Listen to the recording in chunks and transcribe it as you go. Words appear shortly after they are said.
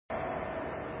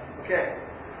Okay,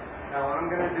 now what I'm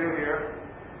going to do here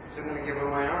is I'm going to give him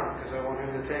my arm because I want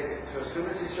him to take it. So as soon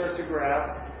as he starts to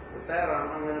grab with that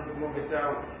arm, I'm going to move it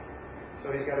down.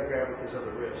 So he's got to grab with his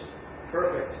other wrist.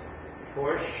 Perfect.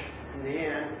 Push in the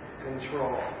end,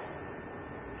 control.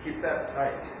 Keep that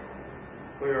tight.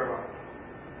 Clear arm.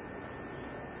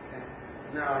 Okay.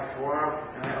 Now I forearm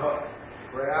and I hook.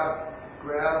 Grab,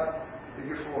 grab,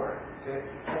 figure four. Okay.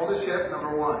 Hold his hip,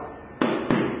 number one.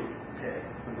 Okay,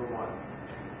 number one.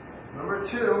 Number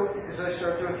two is I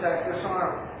start to attack this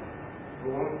arm.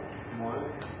 Boom. 1,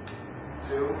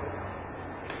 2,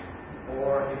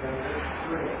 4, even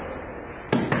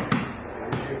 3.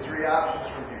 There's your three options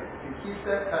from here. If he keeps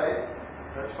that tight,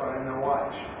 that's fine. Now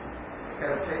watch. I've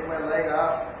got to take my leg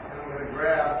off, and I'm going to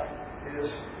grab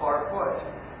his far foot.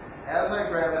 As I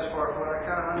grab his far foot, I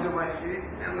kind of undo my feet,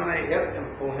 and then I hip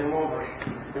and pull him over.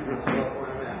 And I look where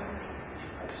I'm at.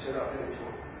 I sit up into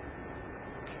him.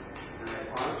 And I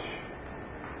punch.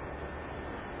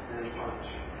 And punch.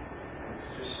 And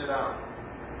just sit down.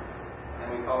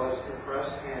 And we call this the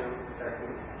pressed hand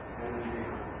technique. And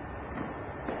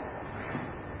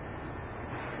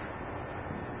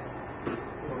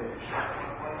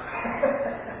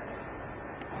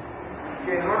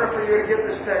okay, in order for you to get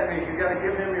this technique, you got to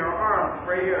give him your arm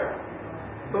right here.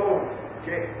 Boom.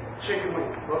 Okay, chicken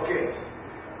wing. Hook it.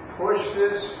 Push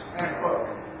this and hook.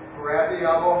 Grab the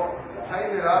elbow,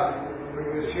 tighten it up,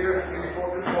 bring this here,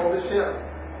 hold this hip,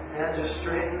 and just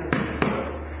straighten.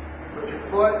 Put your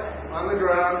foot on the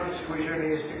ground and squeeze your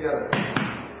knees together.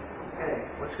 Okay,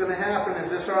 what's going to happen is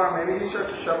this arm, maybe he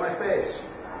starts to shove my face.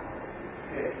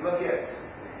 Okay, look at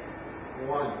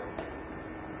 1,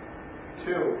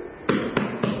 2,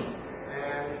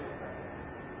 and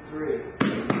 3.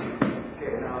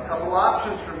 Okay, now a couple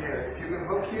options from here. If you can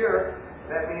hook here,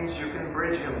 that means you can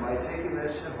bridge him by taking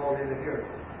this and holding it here.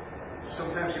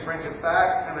 Sometimes he brings it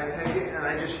back, and I take it, and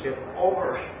I just hip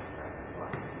over.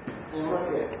 And look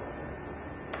at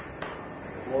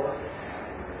 4,